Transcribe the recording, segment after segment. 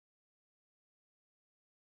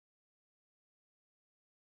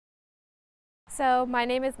So my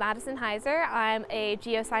name is Madison Heiser. I'm a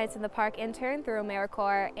Geoscientist-in-the-Park intern through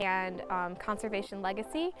AmeriCorps and Conservation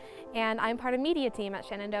Legacy, and I'm part of media team at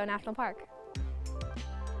Shenandoah National Park.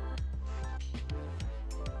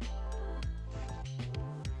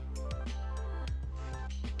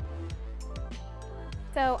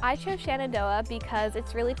 So I chose Shenandoah because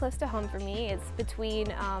it's really close to home for me. It's between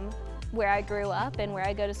where I grew up and where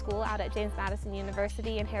I go to school out at James Madison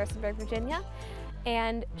University in Harrisonburg, Virginia.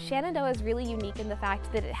 And Shenandoah is really unique in the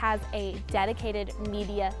fact that it has a dedicated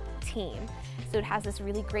media team. So it has this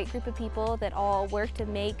really great group of people that all work to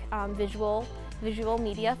make visual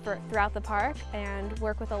media throughout the park and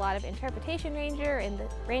work with a lot of interpretation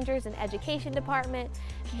rangers and education department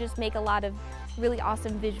to just make a lot of really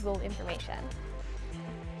awesome visual information.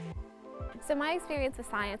 So my experience with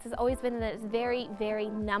science has always been that it's very, very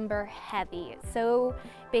number heavy. So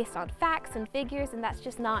based on facts and figures, and that's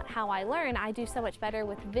just not how I learn. I do so much better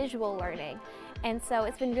with visual learning. And so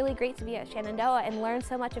it's been really great to be at Shenandoah and learn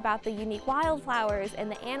so much about the unique wildflowers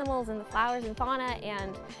and the animals and the flowers and fauna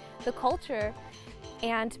and the culture,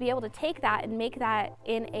 and to be able to take that and make that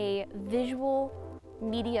in a visual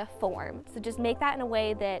media form. So just make that in a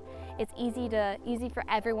way that it's easy for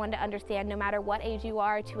everyone to understand, no matter what age you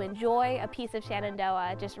are, to enjoy a piece of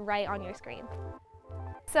Shenandoah just right on your screen.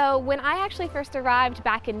 So when I actually first arrived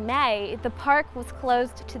back in May, the park was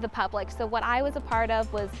closed to the public. So what I was a part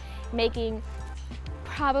of was making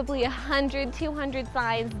probably 100, 200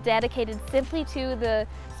 signs dedicated simply to the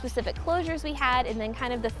specific closures we had, and then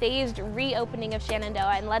kind of the phased reopening of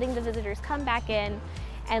Shenandoah and letting the visitors come back in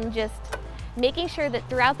and just making sure that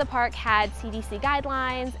throughout the park had CDC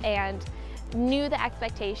guidelines and knew the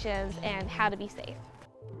expectations and how to be safe.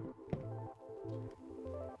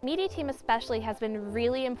 Media team especially has been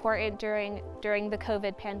really important during the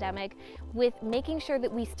COVID pandemic, with making sure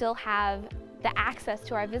that we still have the access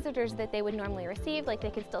to our visitors that they would normally receive, like they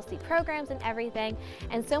can still see programs and everything.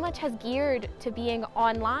 And so much has geared to being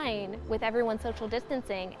online with everyone social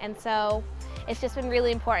distancing. And so it's just been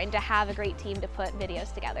really important to have a great team to put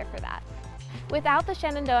videos together for that. Without the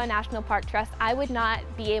Shenandoah National Park Trust, I would not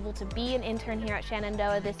be able to be an intern here at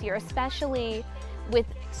Shenandoah this year, especially with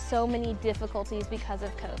so many difficulties because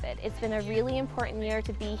of COVID. It's been a really important year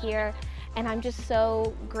to be here, and I'm just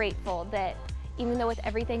so grateful that even though with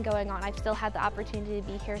everything going on, I've still had the opportunity to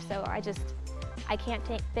be here. So I can't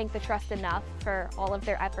thank the trust enough for all of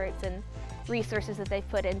their efforts and resources that they've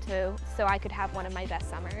put into so I could have one of my best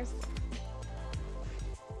summers.